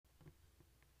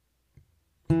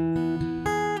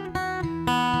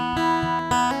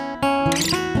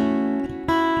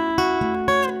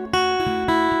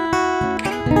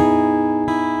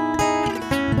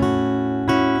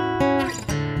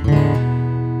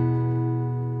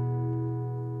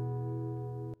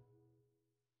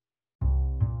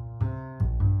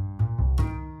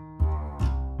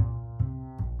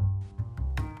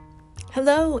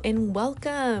Hello and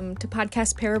welcome to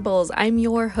Podcast Parables. I'm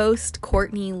your host,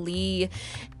 Courtney Lee.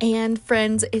 And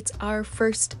friends, it's our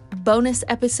first bonus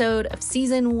episode of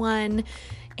season 1.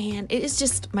 And it is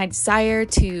just my desire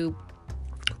to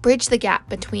bridge the gap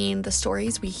between the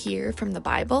stories we hear from the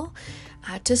Bible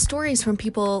to stories from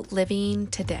people living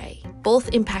today,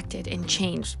 both impacted and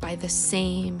changed by the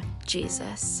same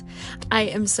Jesus. I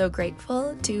am so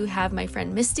grateful to have my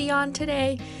friend Misty on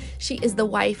today. She is the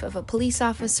wife of a police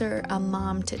officer, a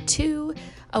mom to 2,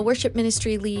 a worship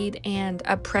ministry lead, and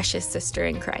a precious sister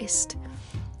in Christ.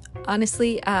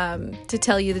 Honestly, to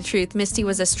tell you the truth, Misty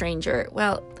was a stranger.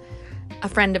 Well, a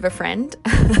friend of a friend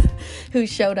who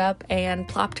showed up and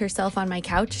plopped herself on my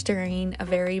couch during a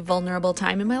very vulnerable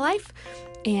time in my life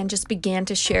and just began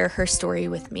to share her story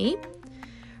with me.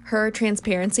 Her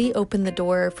transparency opened the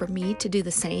door for me to do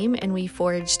the same, and we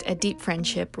forged a deep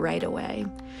friendship right away.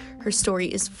 Her story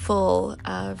is full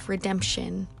of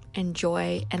redemption and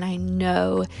joy, and I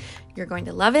know you're going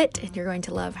to love it and you're going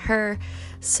to love her.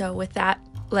 So with that,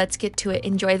 let's get to it.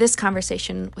 Enjoy this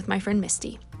conversation with my friend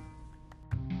Misty.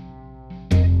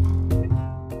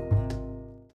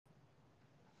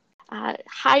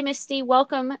 Hi, Misty.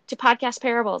 Welcome to Podcast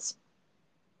Parables.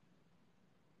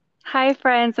 Hi,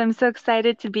 friends. I'm so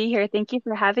excited to be here. Thank you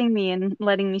for having me and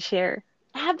letting me share.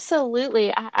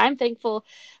 Absolutely. I'm thankful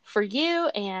for you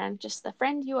and just the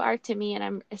friend you are to me. And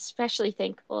I'm especially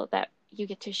thankful that you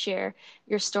get to share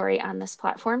your story on this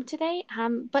platform today.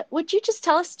 But would you just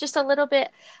tell us just a little bit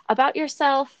about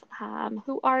yourself?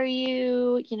 Who are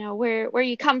you? You know, where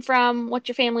you come from, what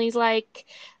your family's like?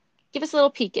 Give us a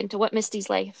little peek into what Misty's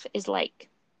life is like.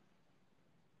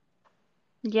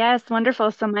 Yes,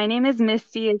 wonderful. So my name is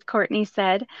Misty, as Courtney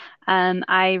said.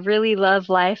 I really love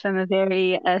life. I'm a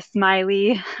very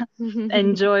smiley,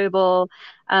 enjoyable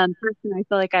person. I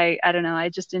feel like I don't know, I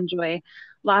just enjoy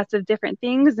lots of different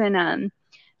things. And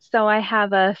so I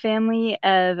have a family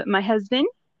of my husband.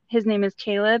 His name is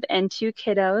Caleb, and 2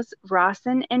 kiddos,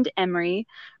 Rawson and Emery.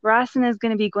 Rawson is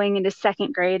going to be going into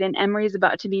 2nd grade, and Emery is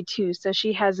about to be 2, so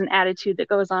she has an attitude that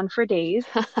goes on for days.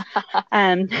 They're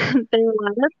a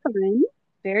lot of fun,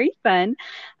 very fun.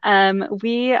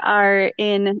 We are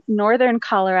in northern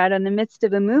Colorado in the midst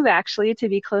of a move, actually, to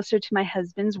be closer to my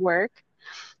husband's work.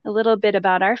 A little bit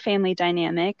about our family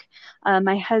dynamic.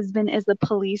 My husband is a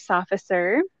police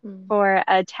officer for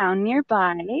a town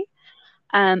nearby.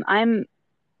 I'm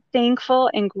thankful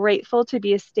and grateful to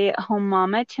be a stay-at-home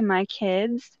mama to my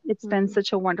kids. It's been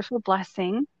such a wonderful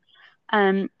blessing.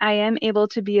 I am able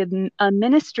to be a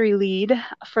ministry lead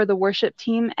for the worship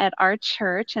team at our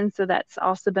church, and so that's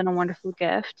also been a wonderful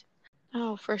gift.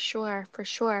 Oh, for sure, for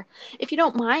sure. If you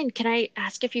don't mind, can I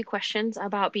ask a few questions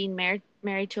about being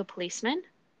married to a policeman?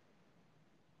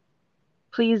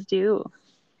 Please do.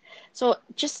 So,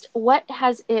 just what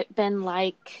has it been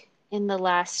like in the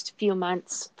last few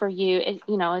months for you,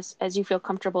 you know, as you feel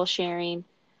comfortable sharing?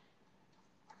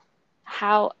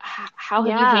 How have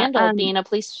you Yeah, handled being a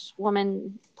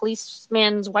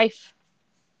policeman's wife?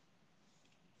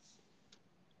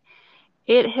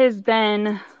 it has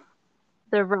been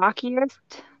the rockiest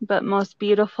but most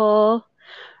beautiful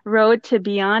road to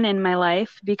be on in my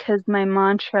life, because my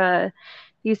mantra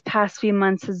these past few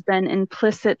months has been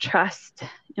implicit trust.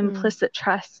 Implicit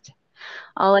trust.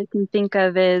 All I can think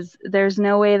of is there's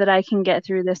no way that I can get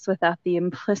through this without the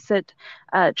implicit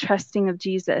trusting of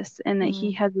Jesus, and that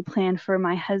He has a plan for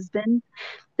my husband,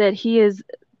 that He has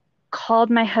called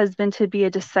my husband to be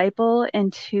a disciple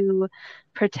and to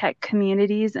protect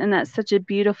communities. And that's such a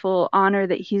beautiful honor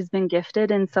that he's been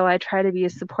gifted. And so I try to be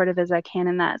as supportive as I can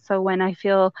in that. So when I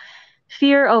feel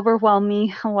fear overwhelm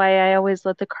me, why I always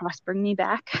let the cross bring me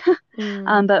back.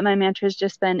 But my mantra has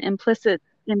just been implicit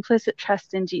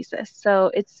trust in Jesus. So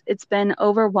it's been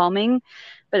overwhelming,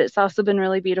 but it's also been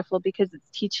really beautiful because it's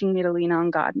teaching me to lean on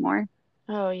God more.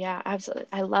 Oh yeah, absolutely.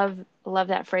 I love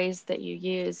that phrase that you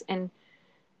use. And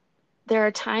there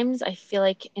are times I feel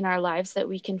like in our lives that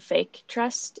we can fake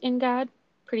trust in God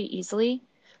pretty easily.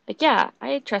 Like, yeah,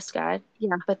 I trust God.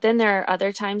 Yeah. But then there are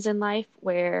other times in life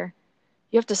where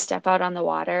you have to step out on the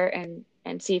water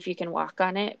and see if you can walk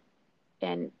on it.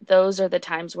 And those are the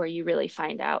times where you really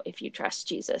find out if you trust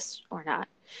Jesus or not.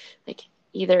 Like,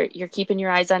 either you're keeping your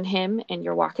eyes on him and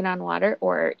you're walking on water,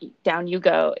 or down you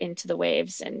go into the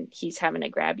waves and he's having to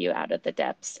grab you out of the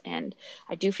depths. And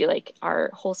I do feel like our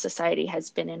whole society has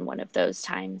been in one of those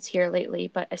times here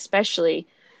lately, but especially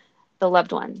the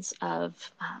loved ones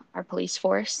of our police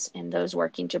force and those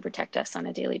working to protect us on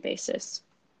a daily basis.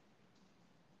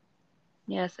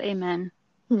 Yes. Amen.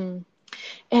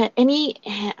 Any,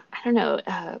 I don't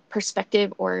know,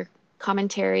 perspective or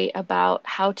commentary about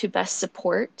how to best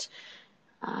support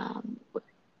um,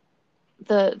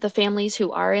 the families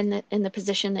who are in the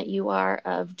position that you are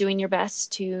of doing your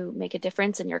best to make a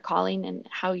difference in your calling and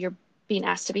how you're being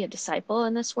asked to be a disciple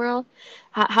in this world.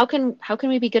 How can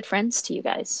we be good friends to you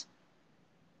guys?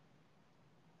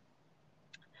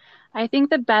 I think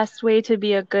the best way to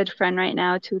be a good friend right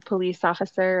now to a police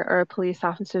officer or a police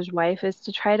officer's wife is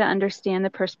to try to understand the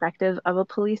perspective of a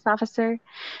police officer.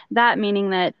 That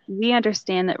meaning that we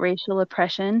understand that racial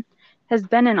oppression has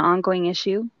been an ongoing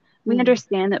issue. We Mm,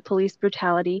 understand that police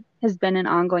brutality has been an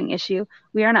ongoing issue.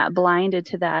 We are not blinded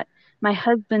to that. My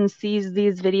husband sees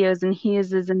these videos and he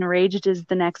is as enraged as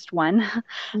the next one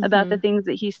about the hmm. things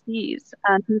that he sees.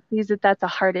 He sees that that's a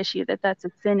heart issue, that that's a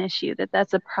sin issue, that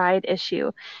that's a pride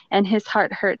issue, and his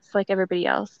heart hurts like everybody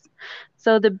else.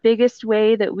 So the biggest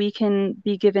way that we can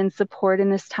be given support in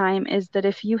this time is that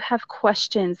if you have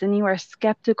questions and you are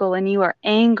skeptical and you are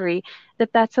angry,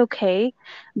 that's okay.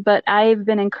 But I've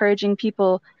been encouraging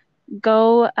people,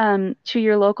 go to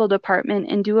your local department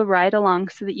and do a ride along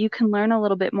so that you can learn a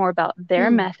little bit more about their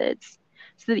Mm. methods,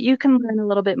 so that you can learn a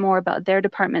little bit more about their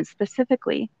department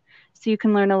specifically, so you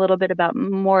can learn a little bit about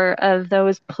more of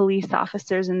those police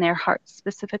officers and their hearts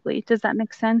specifically. Does that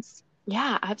make sense?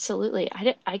 Yeah, absolutely.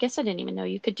 I guess I didn't even know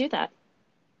you could do that,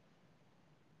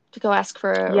 to go ask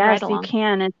for a ride Yes, you along.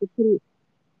 can. It's a pretty,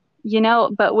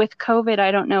 but with COVID,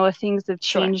 I don't know if things have Sure.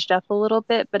 changed up a little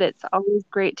bit, but it's always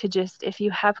great to just, if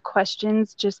you have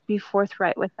questions, just be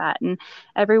forthright with that. And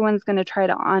everyone's going to try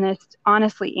to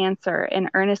honestly answer and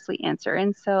earnestly answer.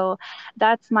 And so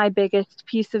that's my biggest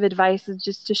piece of advice, is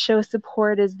just to show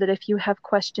support, is that if you have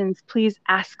questions, please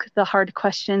ask the hard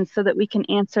questions so that we can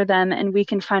answer them and we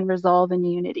can find resolve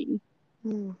and unity.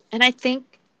 Mm. And I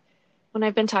think when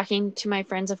I've been talking to my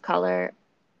friends of color,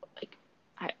 like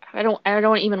I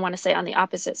don't even want to say on the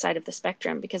opposite side of the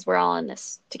spectrum, because we're all in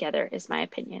this together, is my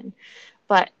opinion.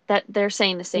 But that they're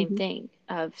saying the same Hmm. thing,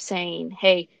 of saying,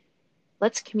 "Hey,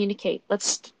 let's communicate.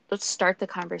 Let's start the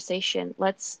conversation.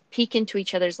 Let's peek into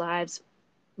each other's lives."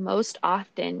 Most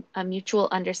often, a mutual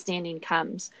understanding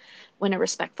comes when a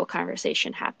respectful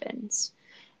conversation happens.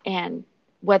 And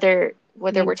whether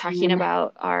we're talking Amen.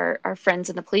 about our friends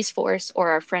in the police force or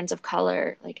our friends of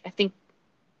color, like, I think,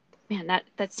 man,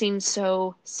 that seems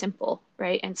so simple,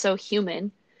 right? And so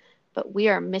human, but we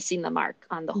are missing the mark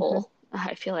on the Hmm. whole.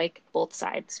 I feel like both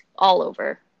sides, all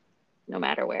over, no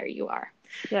matter where you are.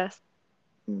 Yes.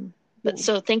 Mm. But Yes.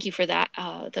 so thank you for that,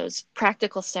 those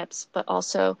practical steps, but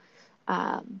also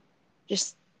um,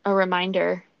 just a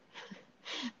reminder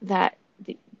that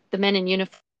the men in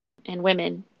uniform and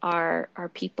women are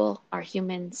people, are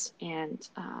humans, and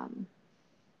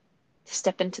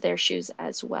step into their shoes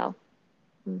as well.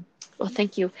 Mm. Well,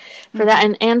 thank you for that,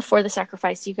 Hmm. and for the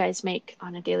sacrifice you guys make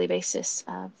on a daily basis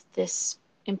of this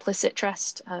implicit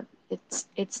trust.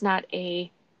 It's not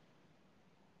a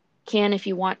can if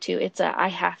you want to. It's a I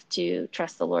have to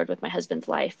trust the Lord with my husband's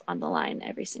life on the line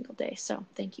every single day. So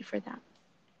thank you for that.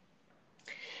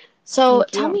 So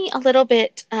Thank tell you. me a little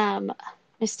bit,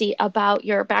 Misty, about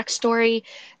your backstory,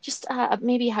 just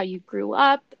maybe how you grew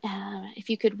up, if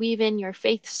you could weave in your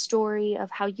faith story of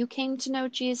how you came to know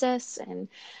Jesus, and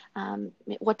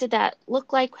what did that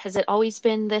look like? Has it always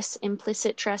been this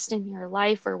implicit trust in your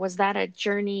life, or was that a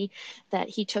journey that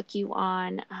he took you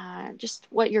on? Just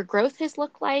what your growth has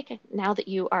looked like now that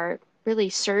you are really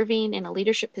serving in a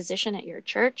leadership position at your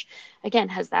church. Again,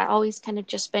 has that always kind of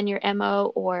just been your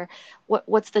MO, or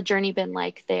what's the journey been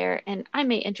like there? And I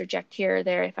may interject here or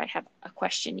there if I have a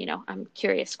question. I'm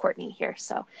curious, Courtney, here.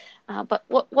 So, but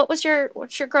what's your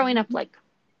growing up like?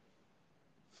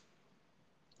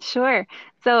 Sure.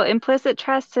 So implicit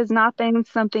trust has not been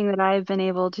something that I've been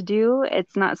able to do.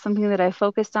 It's not something that I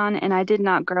focused on, and I did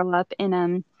not grow up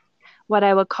in what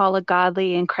I would call a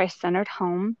godly and Christ-centered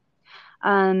home.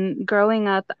 Growing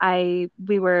up,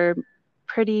 we were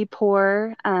pretty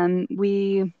poor.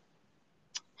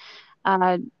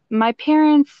 Uh, my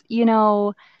parents,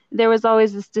 there was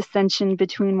always this dissension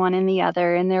between one and the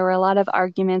other, and there were a lot of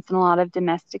arguments and a lot of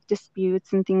domestic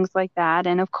disputes and things like that.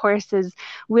 And of course, as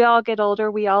we all get older,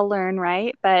 we all learn,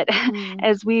 right? But Mm,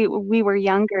 as we were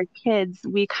younger kids,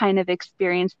 we kind of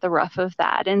experienced the rough of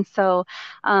that. And so,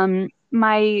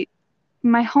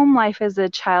 my home life as a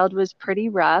child was pretty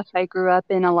rough. I grew up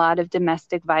in a lot of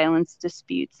domestic violence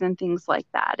disputes and things like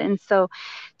that. And so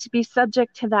to be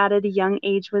subject to that at a young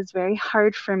age was very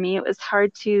hard for me. It was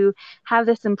hard to have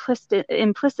this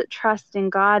implicit trust in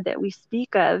God that we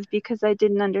speak of, because I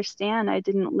didn't understand. I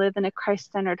didn't live in a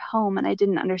Christ-centered home, and I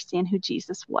didn't understand who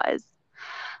Jesus was.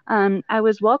 I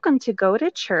was welcome to go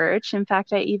to church. In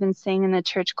fact, I even sang in the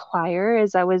church choir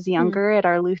as I was mm, younger at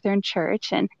our Lutheran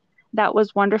church. And that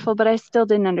was wonderful, but I still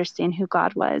didn't understand who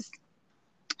God was.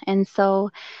 And so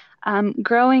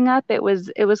growing up, it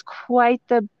was quite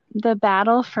the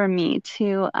battle for me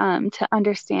to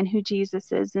understand who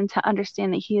Jesus is and to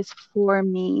understand that He is for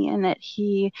me and that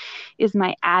He is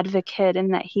my advocate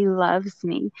and that He loves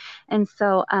me. And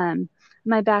so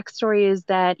my backstory is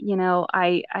that,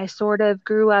 I sort of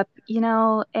grew up,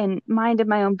 and minded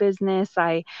my own business.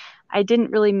 I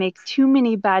didn't really make too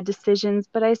many bad decisions,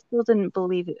 but I still didn't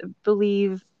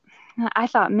believe. I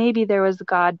thought maybe there was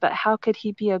God, but how could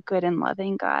He be a good and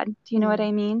loving God? Do you know what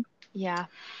I mean? Yeah.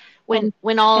 And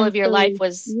When all and of your life so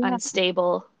was yeah,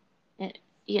 unstable,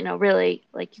 really,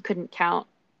 like, you couldn't count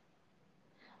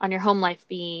on your home life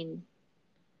being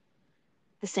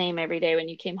the same every day when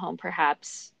you came home,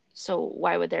 perhaps. So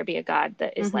why would there be a God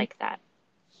that is hmm like that?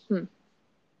 Hmm.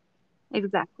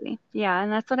 exactly. Yeah,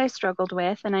 and that's what I struggled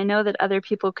with, and I know that other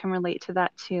people can relate to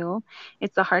that too.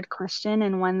 It's a hard question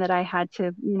and one that I had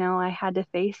to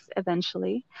face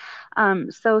eventually.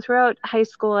 So throughout high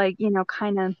school, I,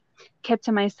 kind of kept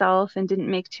to myself and didn't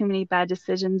make too many bad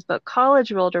decisions, but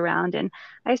college rolled around and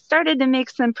I started to make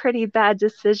some pretty bad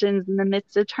decisions in the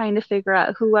midst of trying to figure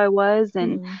out who I was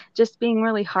and Hmm. just being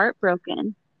really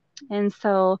heartbroken. And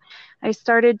so I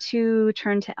started to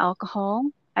turn to alcohol.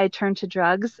 I turned to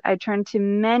drugs. I turned to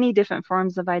many different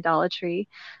forms of idolatry.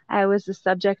 I was the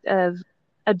subject of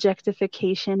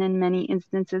objectification in many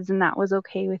instances, and that was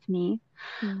okay with me.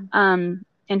 Hmm.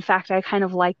 In fact, I kind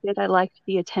of liked it. I liked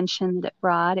the attention that it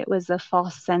brought. It was a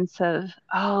false sense of,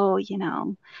 oh,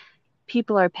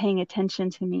 people are paying attention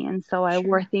to me. And so I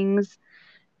wore Sure. things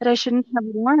that I shouldn't have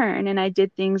worn, and I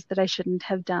did things that I shouldn't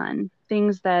have done,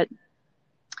 things that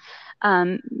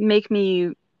make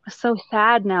me so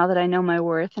sad now that I know my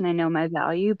worth and I know my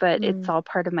value, but Hmm. it's all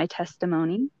part of my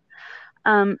testimony.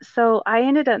 So I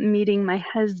ended up meeting my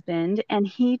husband, and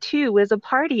he too was a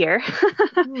partier.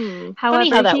 Hmm. Funny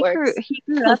However, how that works. he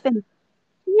grew up in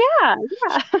yeah,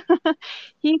 yeah.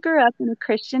 He grew up in a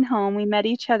Christian home. We met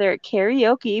each other at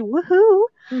karaoke. Woohoo!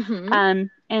 Hmm.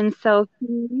 And so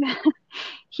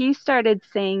he started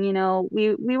saying,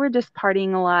 we were just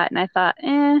partying a lot, and I thought,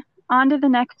 on to the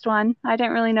next one. I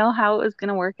didn't really know how it was going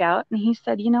to work out. And he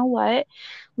said, you know what?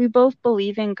 We both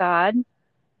believe in God,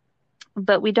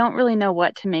 but we don't really know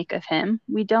what to make of him.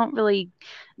 We don't really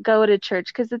go to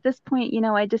church because at this point,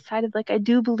 I decided like I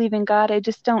do believe in God. I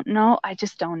just don't know. I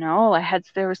just don't know.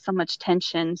 There was so much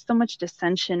tension, so much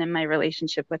dissension in my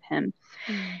relationship with him.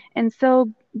 Hmm. And so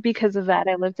because of that,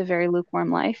 I lived a very lukewarm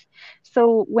life.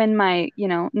 So when my,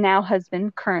 now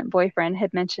husband, current boyfriend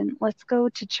had mentioned, let's go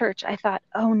to church, I thought,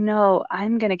 oh no,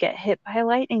 I'm going to get hit by a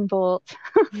lightning bolt.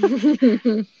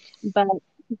 But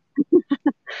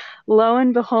lo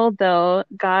and behold, though,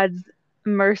 God's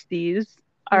mercies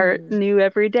are Hmm. new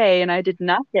every day, and I did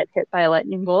not get hit by a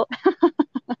lightning bolt.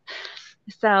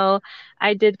 So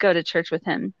I did go to church with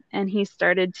him, and he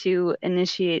started to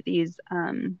initiate these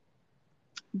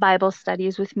Bible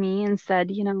studies with me and said,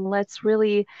 let's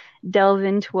really delve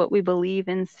into what we believe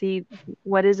and see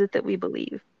what is it that we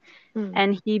believe. Hmm.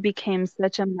 And he became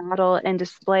such a model and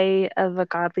display of a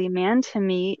godly man to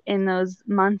me in those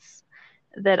months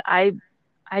that I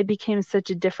became such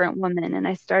a different woman, and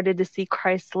I started to see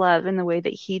Christ's love in the way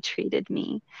that he treated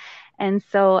me. And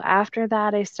so after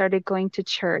that, I started going to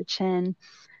church, and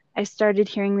I started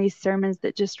hearing these sermons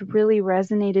that just really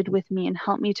resonated with me and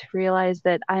helped me to realize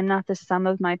that I'm not the sum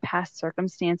of my past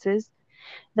circumstances,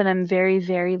 that I'm very,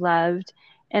 very loved,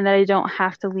 and that I don't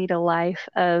have to lead a life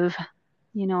of,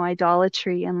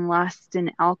 idolatry and lust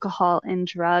and alcohol and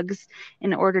drugs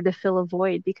in order to fill a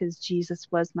void, because Jesus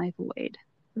was my void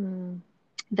Hmm.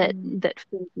 that Hmm.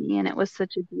 filled me. And it was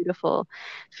such a beautiful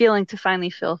feeling to finally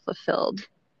feel fulfilled.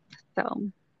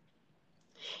 So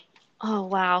Oh,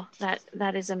 wow.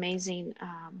 That is amazing.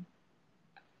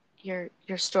 Your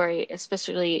story,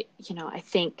 especially, I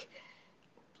think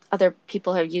other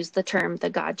people have used the term the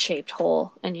God-shaped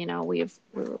hole, and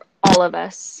all of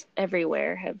us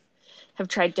everywhere have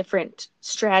tried different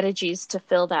strategies to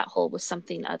fill that hole with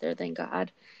something other than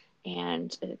God.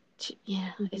 And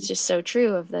yeah, it's mhm. just so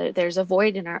true there's a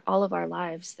void in all of our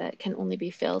lives that can only be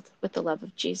filled with the love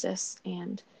of Jesus.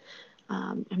 And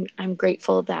I'm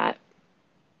grateful that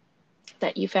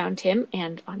you found him,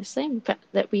 and honestly,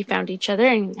 that we found each other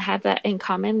and have that in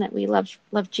common, that we love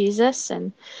Jesus.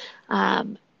 And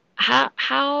um, how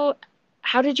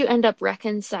how did you end up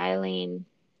reconciling,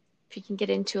 if you can get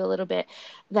into a little bit,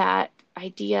 that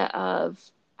idea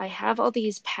of, I have all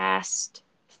these past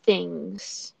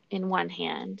things in one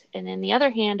hand, and in the other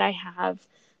hand I have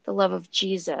the love of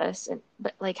Jesus. And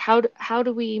but like how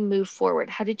do we move forward?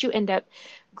 How did you end up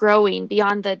growing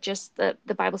beyond the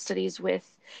Bible studies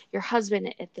with your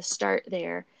husband at the start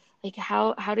there? Like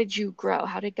how did you grow?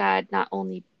 How did God not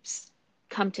only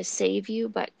come to save you,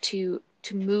 but to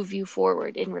move you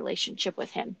forward in relationship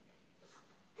with him?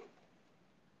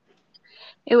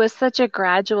 It was such a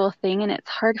gradual thing, and it's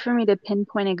hard for me to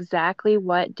pinpoint exactly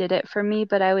what did it for me,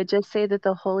 but I would just say that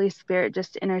the Holy Spirit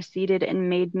just interceded and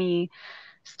made me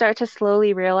start to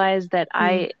slowly realize that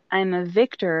Mm, I'm a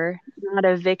victor, not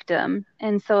a victim.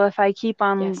 And so if I keep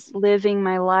on yes. living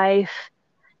my life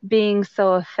being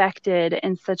so affected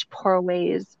in such poor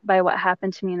ways by what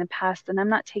happened to me in the past, then I'm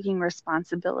not taking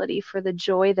responsibility for the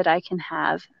joy that I can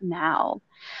have now.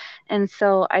 And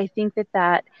so I think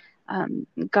that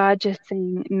God just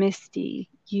saying, Misty,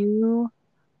 you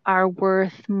are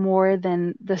worth more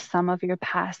than the sum of your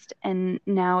past, and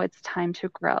now it's time to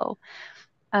grow.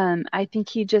 I think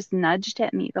he just nudged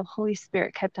at me. The Holy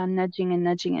Spirit kept on nudging and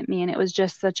nudging at me, and it was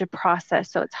just such a process.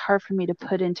 So it's hard for me to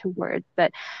put into words.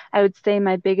 But I would say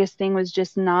my biggest thing was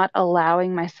just not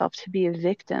allowing myself to be a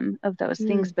victim of those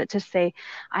things, Mm, but to say,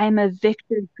 I am a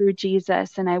victor through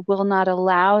Jesus, and I will not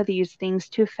allow these things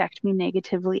to affect me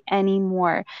negatively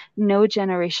anymore. No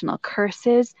generational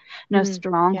curses, no yes.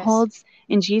 strongholds.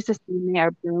 In Jesus' name, they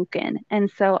are broken. And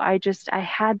so I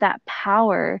had that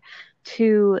power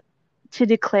to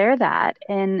declare that,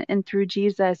 and through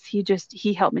Jesus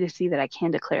he helped me to see that I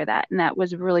can declare that, and that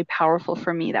was really powerful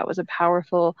for me. That was a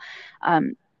powerful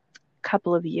um,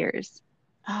 couple of years.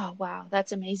 Oh, wow,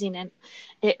 that's amazing. And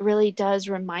it really does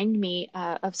remind me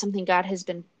of something God has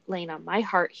been laying on my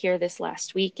heart here this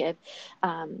last week. And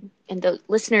the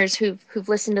listeners who've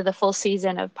listened to the full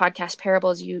season of Podcast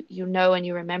Parables, you know and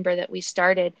you remember that we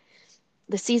started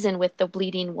the season with the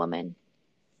bleeding woman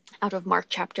out of Mark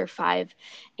chapter 5.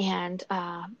 And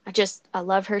I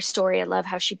love her story. I love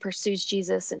how she pursues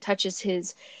Jesus and touches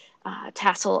his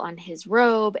tassel on his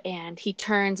robe. And he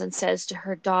turns and says to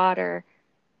her daughter,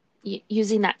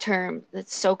 using that term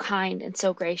that's so kind and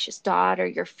so gracious, daughter,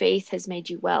 your faith has made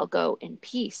you well, go in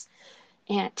peace,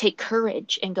 and take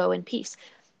courage and go in peace.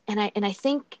 And I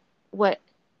think what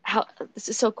how this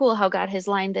is so cool how God has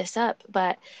lined this up,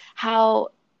 but how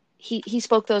he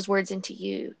spoke those words into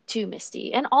you too,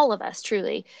 Misty, and all of us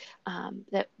truly,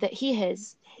 that he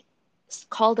has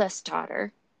called us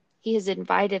daughter. He has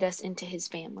invited us into his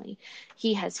family.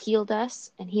 He has healed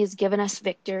us and he has given us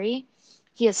victory.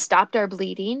 He has stopped our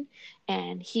bleeding,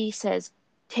 and he says,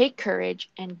 take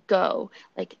courage and go.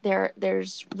 Like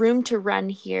there's room to run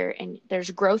here, and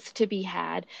there's growth to be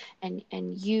had, and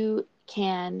you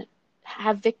can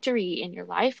have victory in your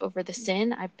life over the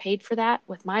sin. I've paid for that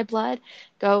with my blood.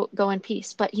 Go in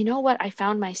peace. But you know what I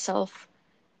found myself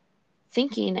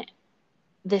thinking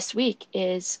this week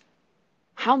is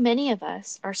how many of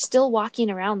us are still walking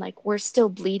around like we're still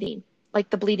bleeding, like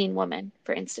the bleeding woman,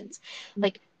 for instance.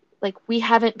 like like we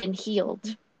haven't been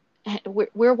healed.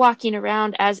 We're walking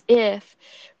around as if,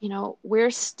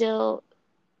 we're still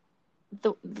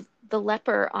the the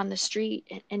leper on the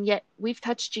street, and yet we've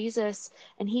touched Jesus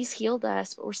and he's healed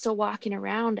us, but we're still walking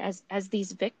around as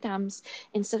these victims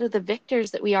instead of the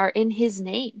victors that we are in his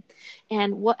name.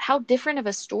 And how different of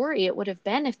a story it would have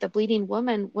been if the bleeding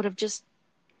woman would have just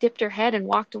dipped her head and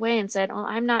walked away and said, oh,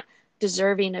 I'm not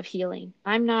deserving of healing.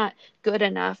 I'm not good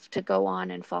enough to go on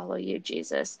and follow you,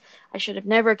 Jesus. I should have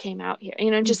never came out here.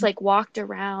 Just Mhm. like walked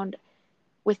around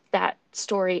with that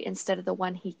story instead of the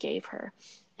one he gave her.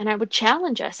 And I would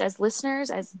challenge us as listeners,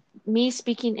 as me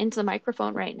speaking into the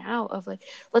microphone right now, of like,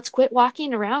 let's quit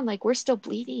walking around like we're still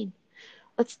bleeding.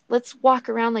 Let's walk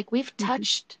around like we've Mhm.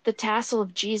 touched the tassel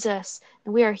of Jesus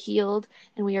and we are healed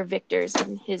and we are victors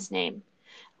in his name.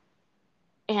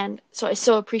 And so I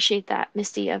so appreciate that,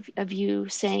 Misty, of you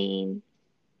saying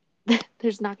that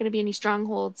there's not going to be any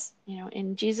strongholds,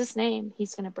 in Jesus' name.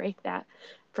 He's going to break that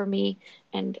for me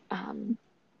and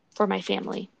for my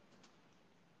family.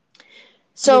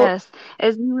 So Yes,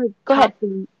 as you were go ahead.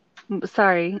 talking,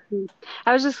 sorry,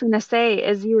 I was just going to say,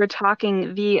 as you were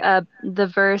talking,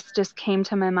 the verse just came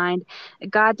to my mind.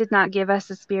 God did not give us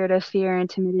a spirit of fear and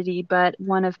timidity, but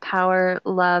one of power,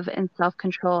 love, and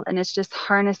self-control. And it's just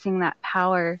harnessing that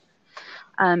power,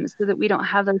 so that we don't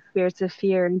have those spirits of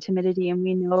fear and timidity, and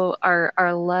we know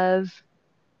our love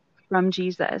from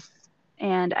Jesus.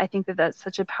 And I think that that's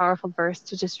such a powerful verse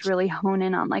to just really hone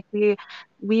in on. Like we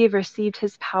have received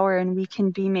his power, and we can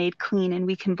be made clean, and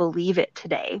we can believe it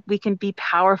today. We can be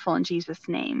powerful in Jesus'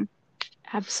 name.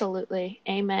 Absolutely.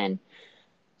 Amen.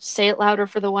 Say it louder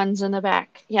for the ones in the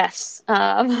back. Yes.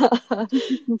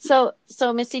 So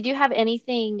Misty, do you have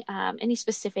anything, any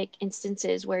specific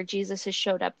instances where Jesus has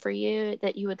showed up for you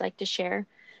that you would like to share?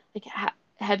 Like,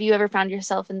 have you ever found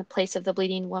yourself in the place of the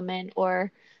bleeding woman,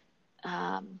 or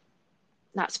um,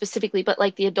 not specifically, but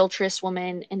like the adulterous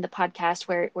woman in the podcast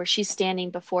where she's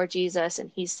standing before Jesus and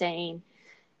he's saying,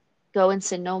 "Go and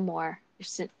sin no more."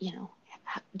 You know,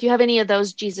 do you have any of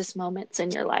those Jesus moments in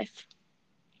your life?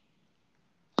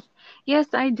 Yes,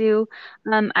 I do.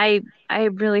 I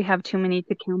really have too many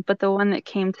to count, but the one that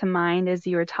came to mind as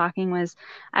you were talking was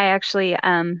I actually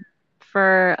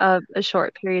for a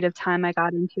short period of time I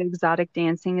got into exotic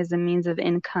dancing as a means of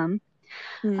income.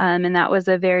 Mm. And that was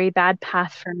a very bad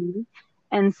path for me.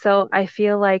 And so I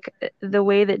feel like the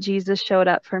way that Jesus showed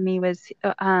up for me was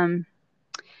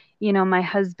my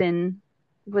husband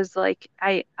was like,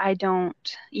 I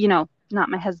don't, not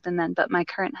my husband then, but my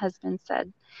current husband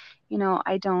said,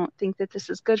 I don't think that this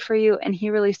is good for you. And he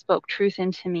really spoke truth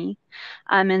into me.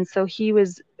 And so he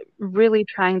was really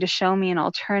trying to show me an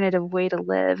alternative way to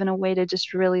live and a way to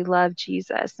just really love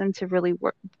Jesus and to really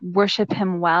worship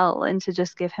him well and to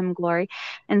just give him glory.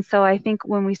 And so I think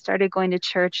when we started going to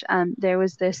church, there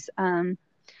was this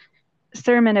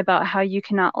sermon about how you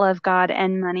cannot love God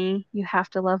and money. You have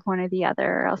to love one or the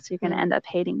other, or else you're going to end up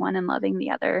hating one and loving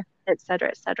the other, et cetera,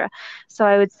 et cetera. So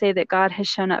I would say that God has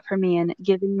shown up for me and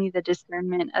given me the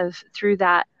discernment of through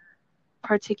that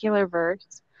particular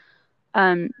verse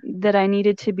that I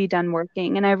needed to be done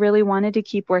working. And I really wanted to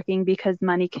keep working because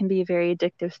money can be a very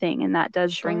addictive thing, and that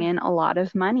does bring in a lot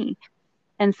of money.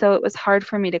 And so it was hard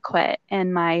for me to quit.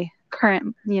 And my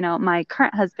current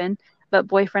husband, but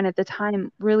boyfriend at the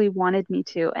time, really wanted me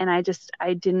to. And I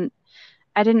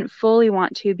didn't fully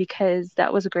want to because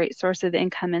that was a great source of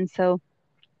income. And so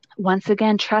once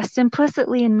again, trust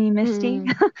implicitly in me, Misty.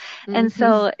 And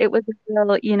so it was a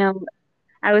real,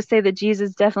 I would say that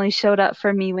Jesus definitely showed up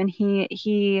for me when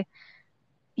he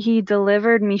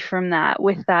delivered me from that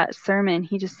with that sermon.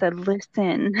 He just said,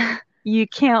 listen, you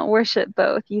can't worship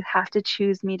both. You have to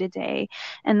choose me today.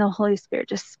 And the Holy Spirit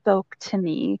just spoke to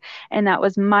me. And that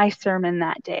was my sermon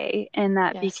that day. And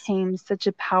that became such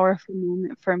a powerful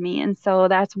moment for me. And so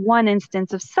that's one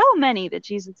instance of so many that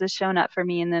Jesus has shown up for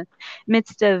me in the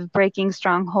midst of breaking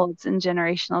strongholds and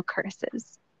generational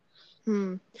curses.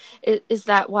 Is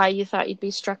that why you thought you'd be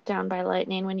struck down by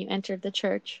lightning when you entered the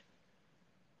church?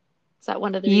 Is that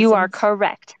one of the reasons? You are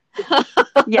correct.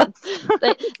 Yes.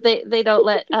 they don't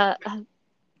let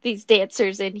these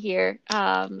dancers in here,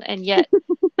 and yet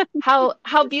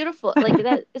how beautiful, like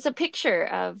that is a picture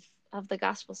of the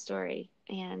gospel story.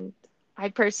 And I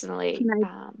personally,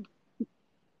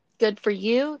 good for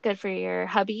you, good for your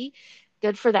hubby,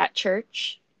 good for that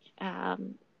church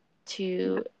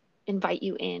to invite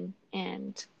you in,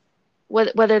 and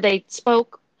whether they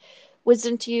spoke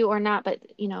wisdom to you or not, but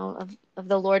of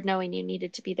the Lord knowing you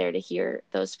needed to be there to hear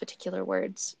those particular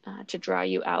words to draw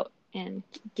you out and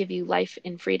give you life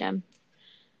in freedom.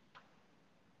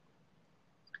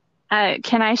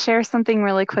 Can I share something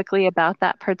really quickly about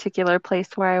that particular place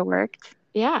where I worked?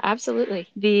 Yeah, absolutely.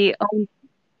 The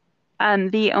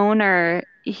owner,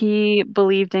 he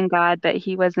believed in God, but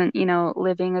he wasn't,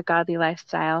 living a godly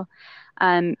lifestyle.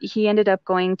 He ended up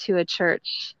going to a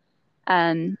church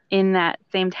in that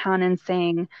same town and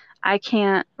saying, I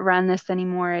can't run this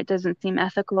anymore. It doesn't seem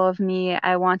ethical of me.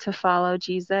 I want to follow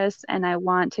Jesus and I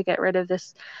want to get rid of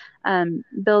this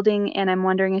building. And I'm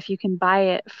wondering if you can buy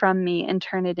it from me and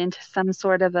turn it into some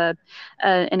sort of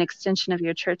an extension of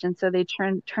your church. And so they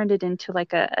turned it into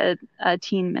like a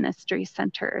teen ministry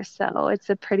center. So it's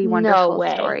a pretty wonderful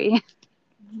story.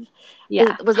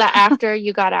 Yeah. Was that after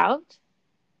you got out?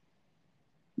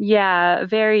 Yeah,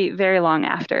 very, very long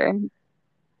after.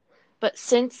 But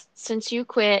since you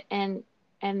quit and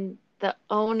the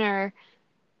owner,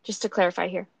 just to clarify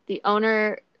here, the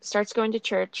owner starts going to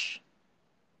church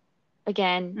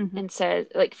again and says,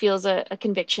 like, feels a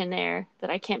conviction there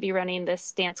that I can't be running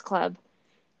this dance club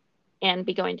and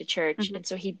be going to church. And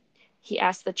so he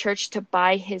asked the church to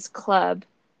buy his club,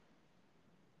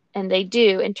 and they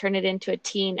do, and turn it into a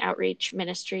teen outreach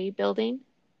ministry building.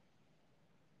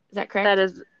 Is that correct? That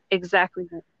is exactly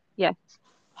it. Yes.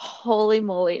 Holy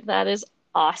moly, that is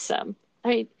awesome. I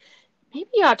mean, maybe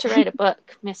you ought to write a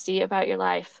book, Misty, about your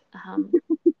life.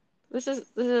 This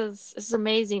is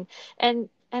amazing, and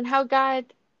how God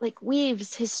like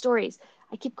weaves his stories.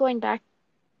 I keep going back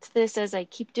to this as I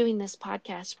keep doing this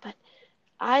podcast, but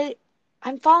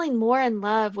I'm falling more in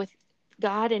love with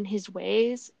God and his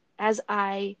ways as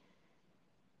I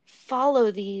follow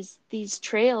these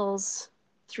trails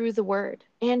through the word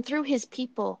and through his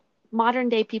people. modern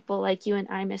day people like you and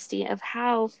I, Misty, of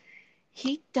how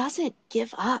he doesn't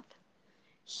give up.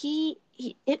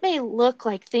 It may look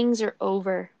like things are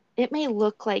over. It may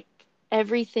look like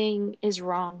everything is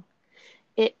wrong.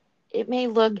 It it may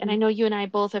look, and I Mm-hmm. know you and I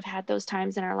both have had those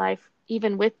times in our life,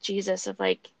 even with Jesus, of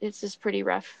like, this is pretty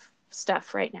rough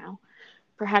stuff right now.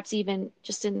 Perhaps even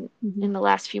just Mm-hmm. in the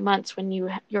last few months when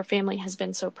your family has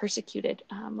been so persecuted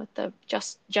with the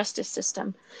justice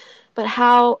system. But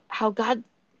how God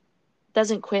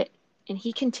doesn't quit, and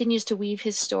He continues to weave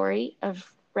His story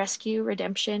of rescue,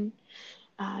 redemption,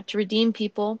 to redeem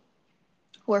people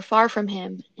who are far from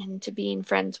Him and to being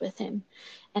friends with Him.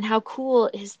 And how cool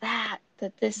is that?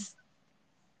 That this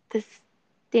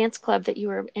dance club that you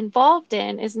were involved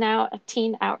in is now a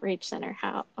teen outreach center.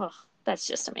 How, oh, that's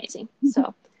just amazing.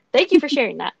 So thank you for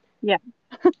sharing that. Yeah.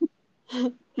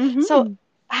 So Mm-hmm.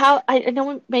 how, I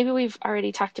know maybe we've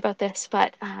already talked about this,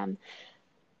 but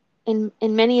in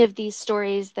many of these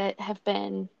stories that have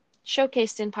been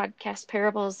showcased in podcast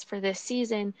parables for this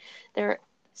season, there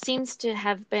seems to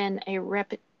have been a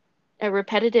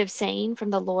repetitive saying from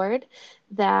the Lord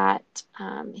that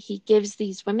He gives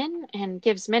these women and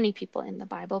gives many people in the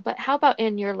Bible. But how about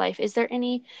in your life? Is there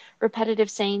any repetitive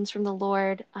sayings from the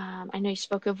Lord? I know you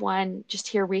spoke of one just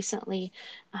here recently.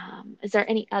 Is there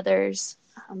any others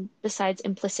besides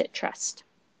implicit trust?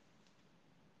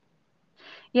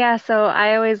 Yeah, so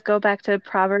I always go back to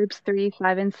Proverbs 3,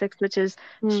 5, and 6, which is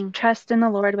Mm, trust in the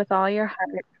Lord with all your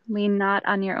heart, lean not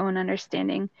on your own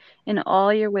understanding. In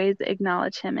all your ways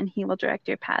acknowledge him, and he will direct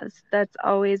your paths. That's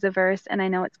always a verse, and I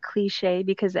know it's cliche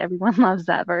because everyone loves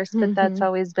that verse, but that's hmm.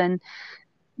 always been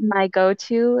my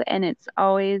go-to, and it's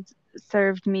always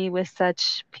served me with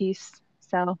such peace.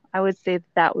 So I would say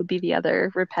that would be the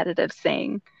other repetitive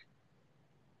saying,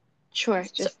 Sure.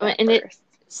 is So, just that and it verse.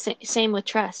 same with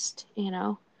trust, you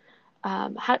know.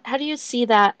 How do you see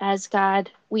that as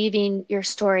God weaving your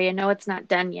story? I know it's not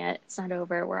done yet, it's not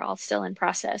over, we're all still in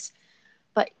process.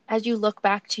 But as you look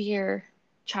back to your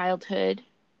childhood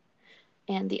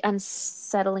and the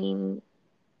unsettling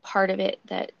part of it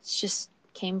that just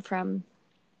came from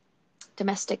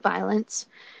domestic violence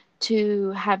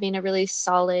to having a really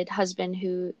solid husband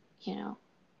who, you know,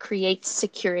 creates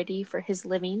security for his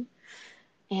living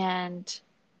and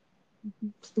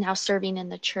now serving in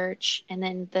the church, and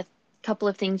then the couple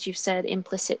of things you've said,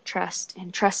 implicit trust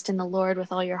and trust in the Lord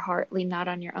with all your heart, lean not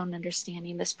on your own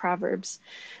understanding, this Proverbs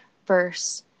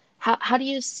verse. How do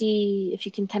you see, if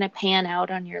you can kind of pan out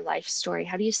on your life story,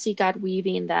 how do you see God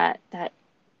weaving that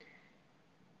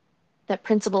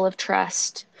principle of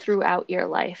trust throughout your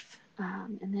life?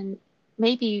 And then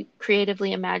maybe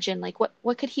creatively imagine like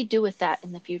what could he do with that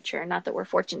in the future? Not that we're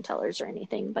fortune tellers or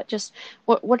anything, but just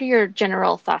what are your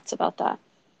general thoughts about that?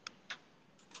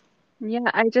 Yeah,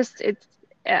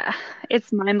 uh,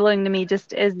 it's mind-blowing to me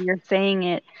just as you're saying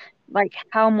it. Like,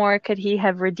 how more could he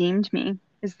have redeemed me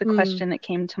is the Mm, question that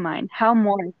came to mind. How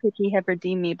more could he have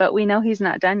redeemed me? But we know he's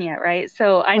not done yet, right?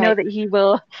 So I know right. that he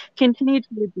will continue to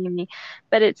redeem me,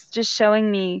 but it's just showing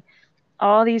me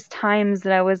all these times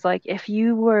that I was like, if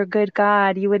you were a good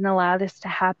God, you wouldn't allow this to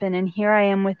happen. And here I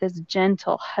am with this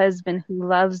gentle husband who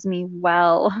loves me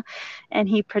well, and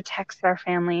he protects our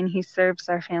family and he serves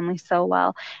our family so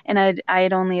well. And I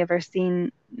had only ever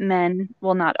seen men,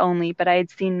 well, not only, but I had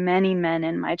seen many men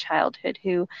in my childhood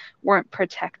who weren't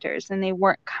protectors and they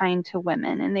weren't kind to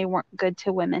women and they weren't good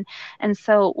to women. And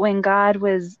so when God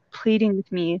was pleading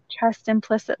with me, trust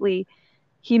implicitly,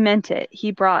 he meant it.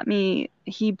 He brought me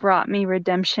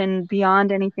redemption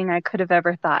beyond anything I could have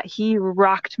ever thought. He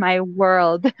rocked my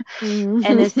world.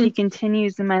 And as Mm. he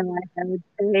continues in my life,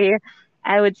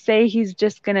 I would say he's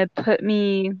just going to put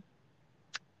me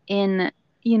in,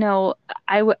 you know,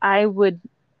 I would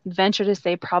venture to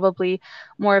say probably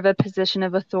more of a position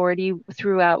of authority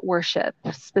throughout worship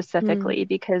Mm. specifically,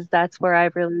 because that's where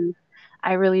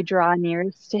I really draw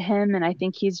nearest to him. And I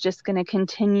think he's just going to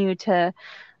continue to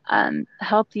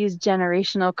help these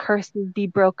generational curses be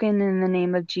broken in the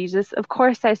name of Jesus. Of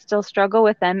course, I still struggle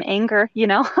with them. Anger,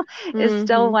 is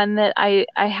still Hmm. one that I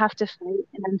have to fight,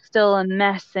 and I'm still a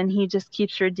mess. And He just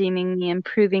keeps redeeming me and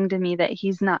proving to me that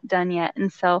He's not done yet.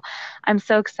 And so I'm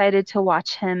so excited to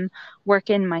watch Him work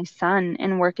in my son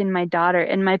and work in my daughter.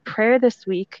 And my prayer this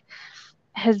week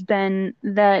has been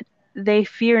that they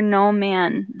fear no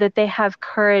man, that they have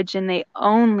courage and they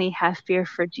only have fear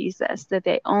for Jesus, that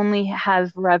they only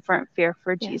have reverent fear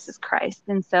for Jesus Christ.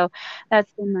 And so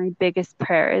that's been my biggest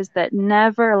prayer, is that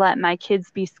never let my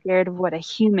kids be scared of what a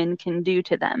human can do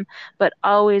to them, but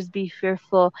always be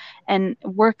fearful and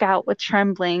work out with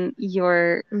trembling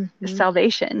your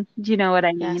salvation. Do you know what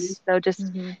I mean? So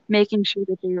just making sure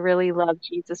that they really love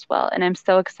Jesus well. And I'm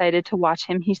so excited to watch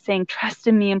him. He's saying, trust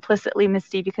in me implicitly,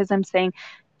 Misty, because I'm saying,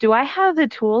 do I have the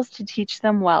tools to teach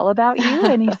them well about you?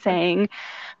 And he's saying,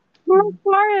 how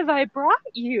far have I brought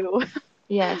you?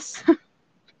 Yes.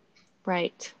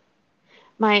 Right.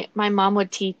 My mom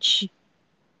would teach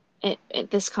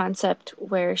this concept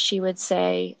where she would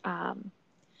say,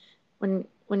 when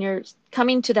you're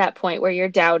coming to that point where you're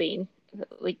doubting,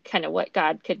 like kind of what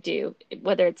God could do,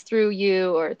 whether it's through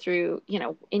you or through,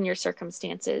 in your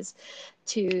circumstances,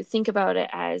 to think about it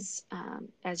as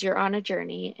you're on a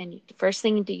journey, and the first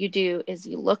thing that you do is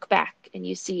you look back and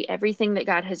you see everything that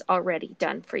God has already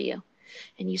done for you,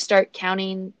 and you start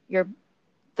counting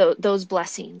those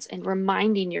blessings and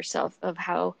reminding yourself of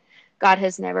how God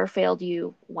has never failed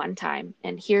you one time.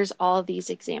 And here's all of these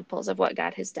examples of what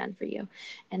God has done for you.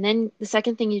 And then the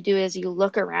second thing you do is you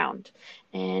look around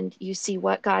and you see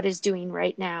what God is doing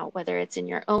right now, whether it's in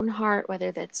your own heart,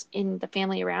 whether that's in the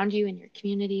family around you, in your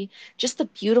community, just the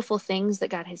beautiful things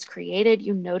that God has created.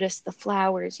 You notice the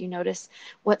flowers, you notice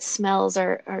what smells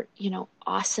are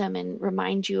awesome and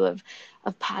remind you of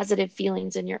positive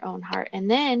feelings in your own heart. And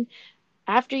then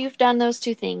after you've done those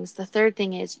two things, the third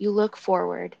thing is you look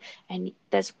forward, and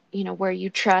that's where you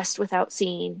trust without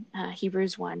seeing,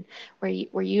 Hebrews 1,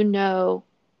 where you know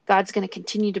God's going to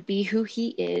continue to be who he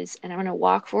is, and I'm going to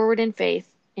walk forward in faith,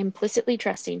 implicitly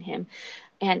trusting him,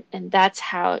 and that's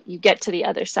how you get to the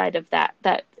other side of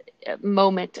that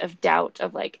moment of doubt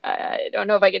of like, I don't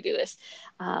know if I could do this,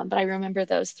 but I remember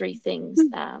those three things,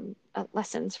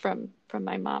 lessons from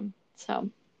my mom. So.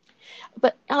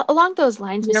 But along those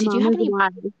lines, Missy, do you have any?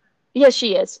 Yes,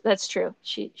 she is. That's true.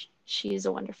 She's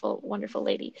a wonderful, wonderful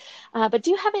lady. But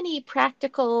do you have any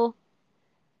practical,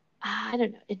 I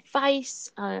don't know,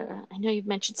 advice? I know you've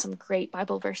mentioned some great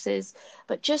Bible verses,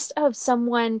 but just of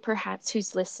someone perhaps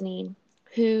who's listening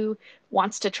who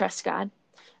wants to trust God,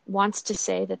 wants to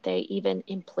say that they even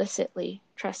implicitly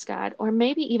trust God, or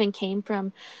maybe even came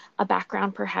from a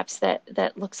background perhaps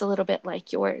that looks a little bit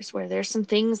like yours, where there's some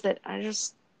things that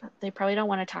they probably don't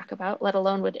want to talk about, let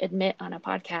alone would admit on a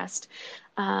podcast.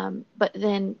 But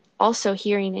then also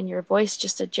hearing in your voice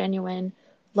just a genuine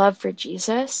love for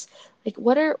Jesus. Like,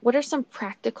 what are some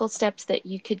practical steps that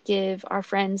you could give our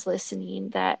friends listening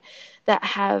that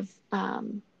have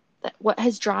that what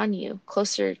has drawn you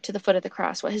closer to the foot of the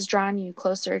cross? What has drawn you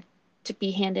closer to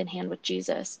be hand in hand with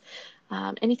Jesus?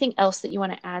 Anything else that you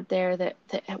want to add there that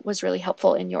was really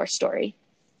helpful in your story?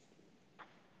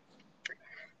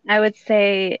 I would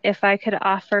say if I could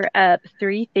offer up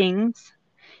three things,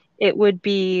 it would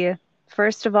be,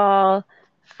 first of all,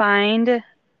 it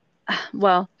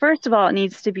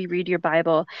needs to be read your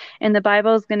Bible. And the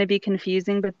Bible is going to be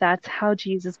confusing, but that's how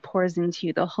Jesus pours into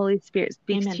you. The Holy Spirit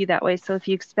speaks to you that way. So if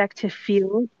you expect to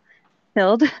feel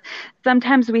filled,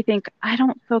 sometimes we think, I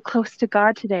don't feel close to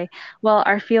God today. Well,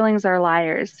 our feelings are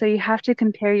liars. So you have to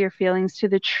compare your feelings to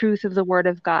the truth of the Word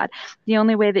of God. The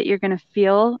only way that you're going to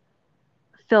feel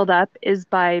filled up is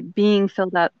by being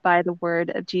filled up by the word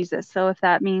of Jesus. So if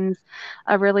that means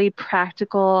a really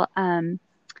practical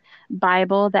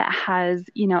Bible that has,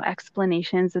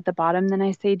 explanations at the bottom, then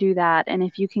I say do that. And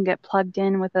if you can get plugged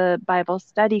in with a Bible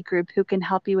study group who can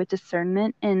help you with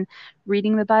discernment in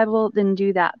reading the Bible, then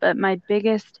do that. But my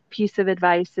biggest piece of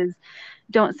advice is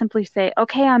don't simply say,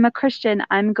 okay, I'm a Christian,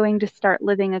 I'm going to start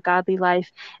living a godly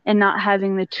life, and not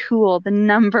having the tool, the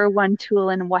number one tool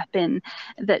and weapon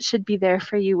that should be there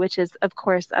for you, which is, of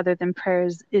course, other than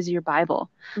prayers, is your Bible.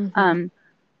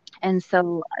 And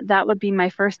so that would be my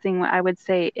first thing. I would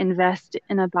say invest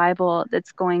in a Bible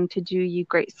that's going to do you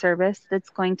great service, that's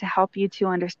going to help you to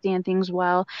understand things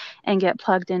well, and get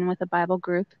plugged in with a Bible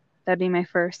group. That'd be my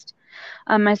first.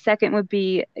 My second would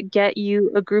be get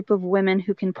you a group of women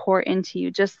who can pour into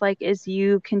you. Just like as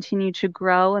you continue to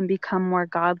grow and become more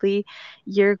godly,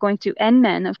 you're going to, and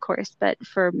men, of course, but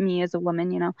for me as a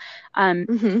woman,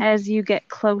 as you get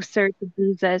closer to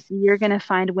Jesus, you're going to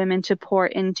find women to pour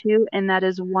into, and that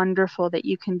is wonderful that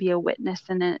you can be a witness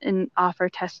and offer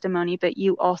testimony, but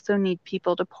you also need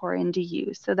people to pour into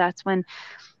you. So that's when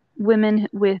women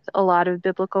with a lot of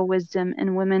biblical wisdom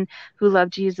and women who love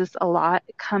Jesus a lot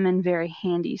come in very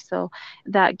handy. So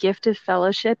that gift of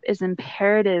fellowship is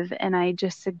imperative, and I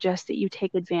just suggest that you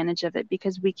take advantage of it,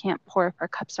 because we can't pour if our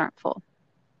cups aren't full.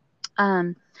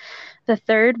 Um, the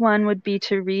third one would be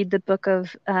to read the book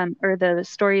of, or the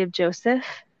story of Joseph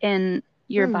in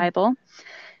your Bible.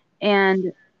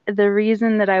 And the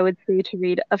reason that I would say to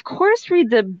read, of course, read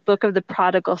the book of the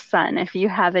prodigal son if you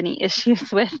have any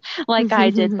issues with, like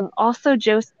I did, but also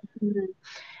Joseph.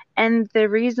 And the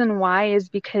reason why is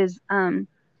because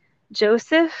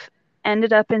Joseph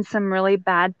ended up in some really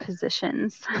bad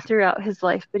positions throughout his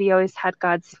life, but he always had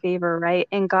God's favor, right?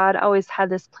 And God always had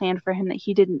this plan for him that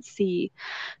he didn't see.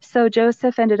 So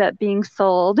Joseph ended up being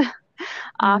sold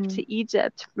off to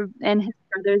Egypt, and his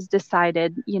brothers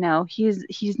decided,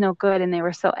 he's no good, and they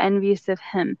were so envious of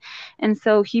him. And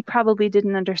so he probably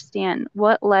didn't understand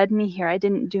what led me here. I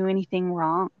didn't do anything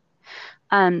wrong.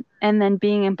 And then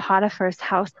being in Potiphar's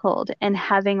household and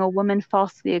having a woman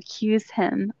falsely accuse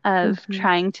him of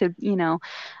trying to,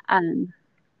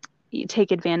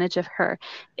 take advantage of her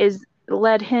is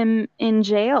led him in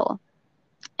jail.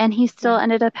 And he still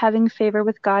ended up having favor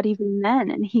with God even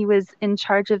then, and he was in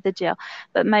charge of the jail.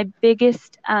 But my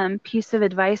biggest piece of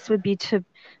advice would be to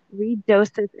read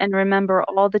Joseph and remember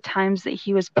all the times that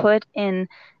he was put in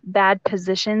bad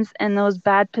positions, and those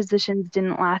bad positions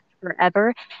didn't last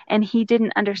forever. And he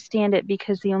didn't understand it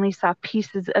because he only saw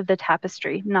pieces of the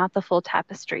tapestry, not the full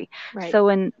tapestry. Right. So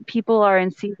when people are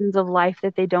in seasons of life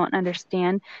that they don't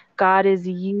understand, God is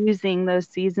using those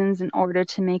seasons in order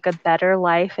to make a better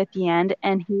life at the end,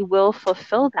 and he will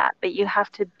fulfill that, but you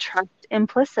have to trust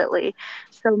implicitly.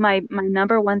 So my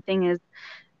number one thing is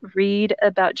read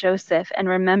about Joseph and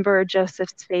remember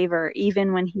Joseph's favor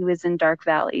even when he was in dark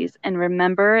valleys, and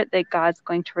remember that God's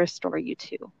going to restore you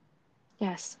too.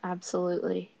 Yes,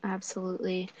 absolutely.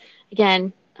 Absolutely.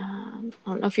 Again, I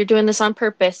don't know if you're doing this on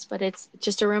purpose, but it's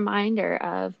just a reminder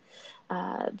of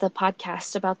the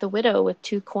podcast about the widow with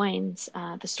 2 coins,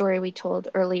 the story we told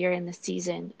earlier in the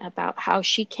season about how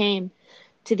she came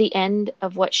to the end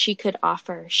of what she could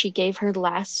offer. She gave her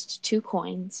last 2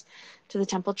 coins to the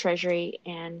temple treasury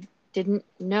and didn't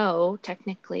know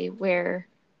technically where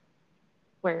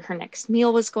her next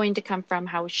meal was going to come from,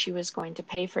 how she was going to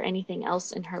pay for anything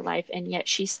else in her life, and yet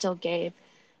she still gave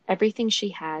everything she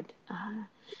had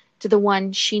to the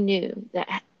one she knew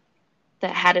that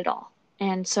had it all.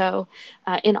 And so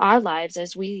in our lives,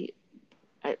 as we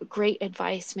great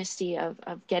advice, Misty, of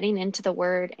getting into the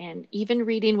word and even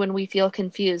reading when we feel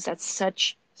confused. That's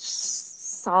such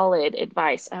solid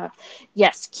advice.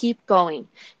 Yes, keep going,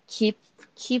 keep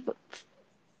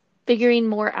figuring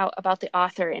more out about the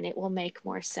author, and it will make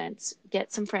more sense.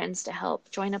 Get some friends to help,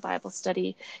 join a Bible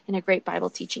study in a great Bible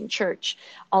teaching church,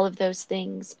 all of those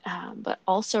things. But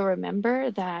also remember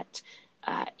that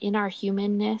in our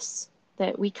humanness,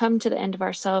 that we come to the end of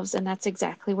ourselves, and that's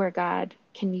exactly where God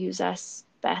can use us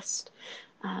best.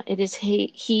 It is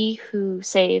he who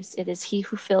saves. It is he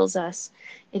who fills us.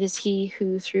 It is he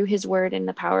who, through his word and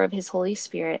the power of his Holy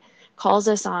Spirit, calls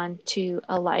us on to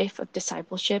a life of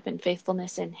discipleship and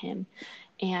faithfulness in him.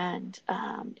 And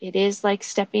it is like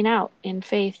stepping out in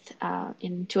faith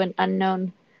into an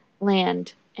unknown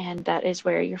land. And that is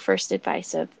where your first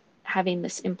advice of having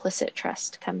this implicit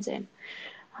trust comes in.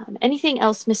 Anything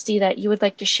else, Misty, that you would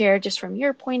like to share just from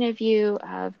your point of view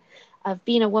of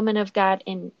being a woman of God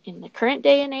in the current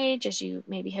day and age, as you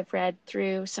maybe have read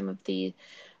through some of the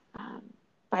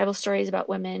Bible stories about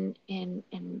women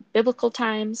in biblical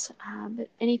times? But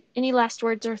any last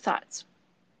words or thoughts?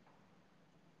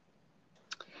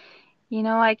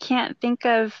 I can't think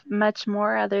of much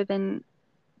more other than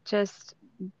just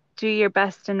do your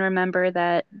best and remember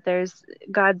that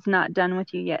God's not done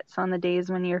with you yet. So on the days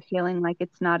when you're feeling like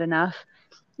it's not enough,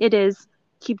 it is.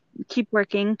 Keep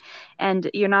working, and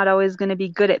you're not always going to be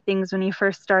good at things when you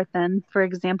first start them. For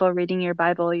example, reading your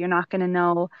Bible, you're not going to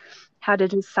know how to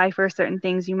decipher certain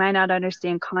things. You might not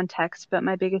understand context, but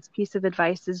my biggest piece of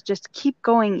advice is just keep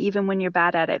going even when you're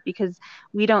bad at it, because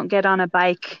we don't get on a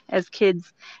bike as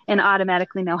kids and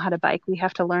automatically know how to bike. We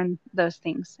have to learn those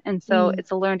things. And so it's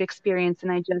a learned experience.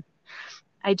 And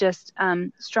I just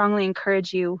strongly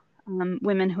encourage you,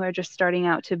 women who are just starting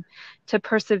out, to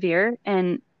persevere,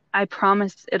 and I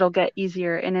promise it'll get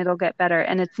easier and it'll get better,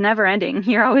 and it's never ending.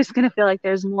 You're always going to feel like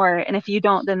there's more, and if you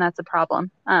don't, then that's a problem.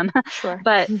 Sure.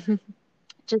 But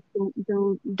just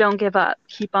don't give up.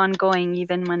 Keep on going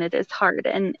even when it is hard,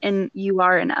 and you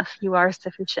are enough. You are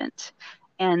sufficient,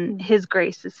 and His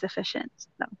grace is sufficient.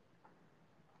 So.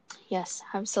 Yes,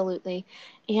 absolutely.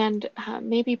 And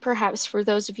maybe perhaps for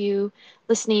those of you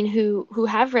listening who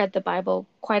have read the Bible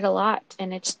quite a lot,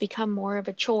 and it's become more of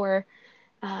a chore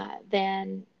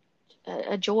than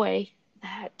a joy,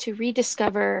 to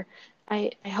rediscover.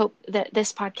 I hope that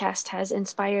this podcast has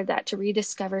inspired that, to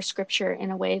rediscover scripture in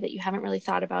a way that you haven't really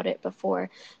thought about it before.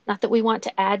 Not that we want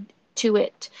to add to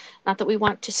it. Not that we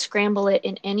want to scramble it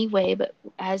in any way, but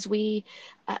as we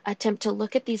attempt to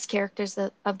look at these characters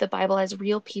of the Bible as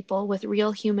real people with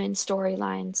real human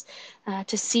storylines,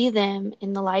 to see them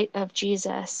in the light of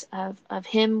Jesus, of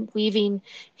him weaving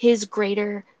his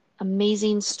greater,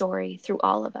 amazing story through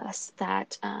all of us,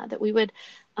 that we would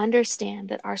understand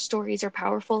that our stories are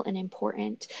powerful and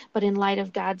important, but in light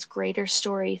of God's greater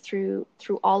story through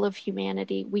all of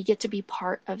humanity, we get to be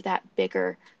part of that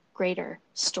bigger, greater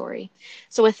story.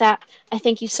 So with that, I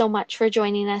thank you so much for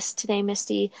joining us today,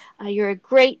 Misty. You're a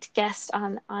great guest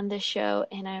on this show,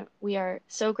 and we are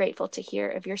so grateful to hear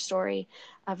of your story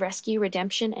of rescue,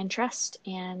 redemption, and trust.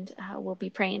 And we'll be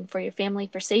praying for your family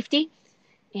for safety,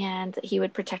 and that he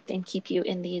would protect and keep you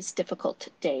in these difficult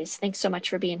days. Thanks so much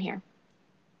for being here.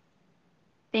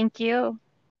 Thank you.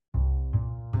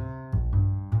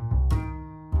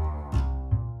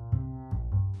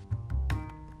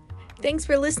 Thanks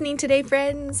for listening today,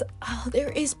 friends. Oh,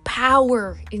 there is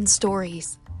power in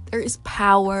stories. There is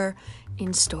power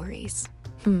in stories.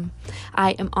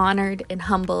 I am honored and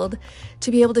humbled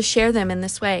to be able to share them in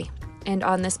this way and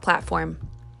on this platform.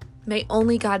 May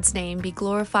only God's name be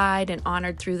glorified and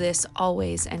honored through this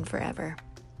always and forever.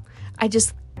 I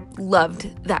just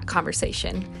loved that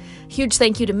conversation. Huge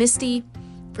thank you to Misty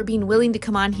for being willing to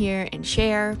come on here and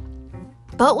share.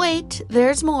 But wait,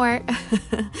 there's more.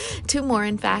 2 more,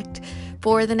 in fact.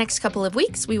 For the next couple of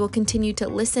weeks, we will continue to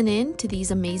listen in to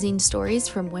these amazing stories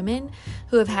from women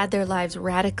who have had their lives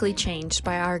radically changed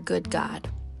by our good God.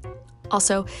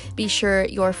 Also, be sure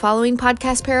you're following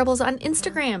Podcast Parables on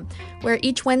Instagram, where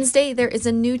each Wednesday there is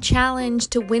a new challenge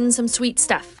to win some sweet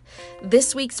stuff.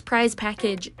 This week's prize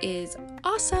package is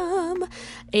awesome.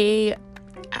 A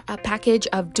package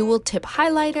of dual tip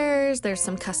highlighters. There's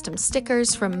some custom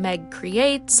stickers from Meg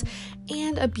Creates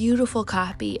and a beautiful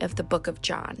copy of the Book of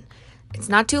John. It's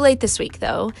not too late this week,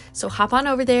 though, so hop on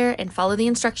over there and follow the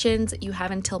instructions. You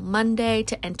have until Monday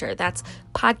to enter. That's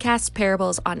Podcast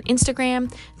Parables on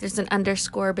Instagram. There's an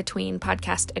underscore between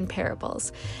podcast and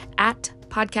parables. At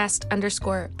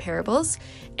podcast_parables.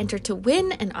 Enter to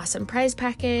win an awesome prize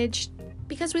package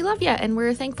because we love you and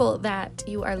we're thankful that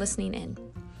you are listening in.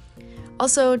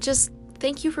 Also, just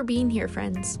thank you for being here,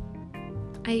 friends.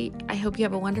 I hope you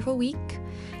have a wonderful week,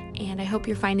 and I hope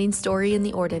you're finding story in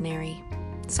the ordinary.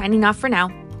 Signing off for now,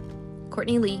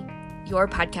 Courtney Lee, your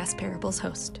Podcast Parables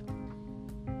host.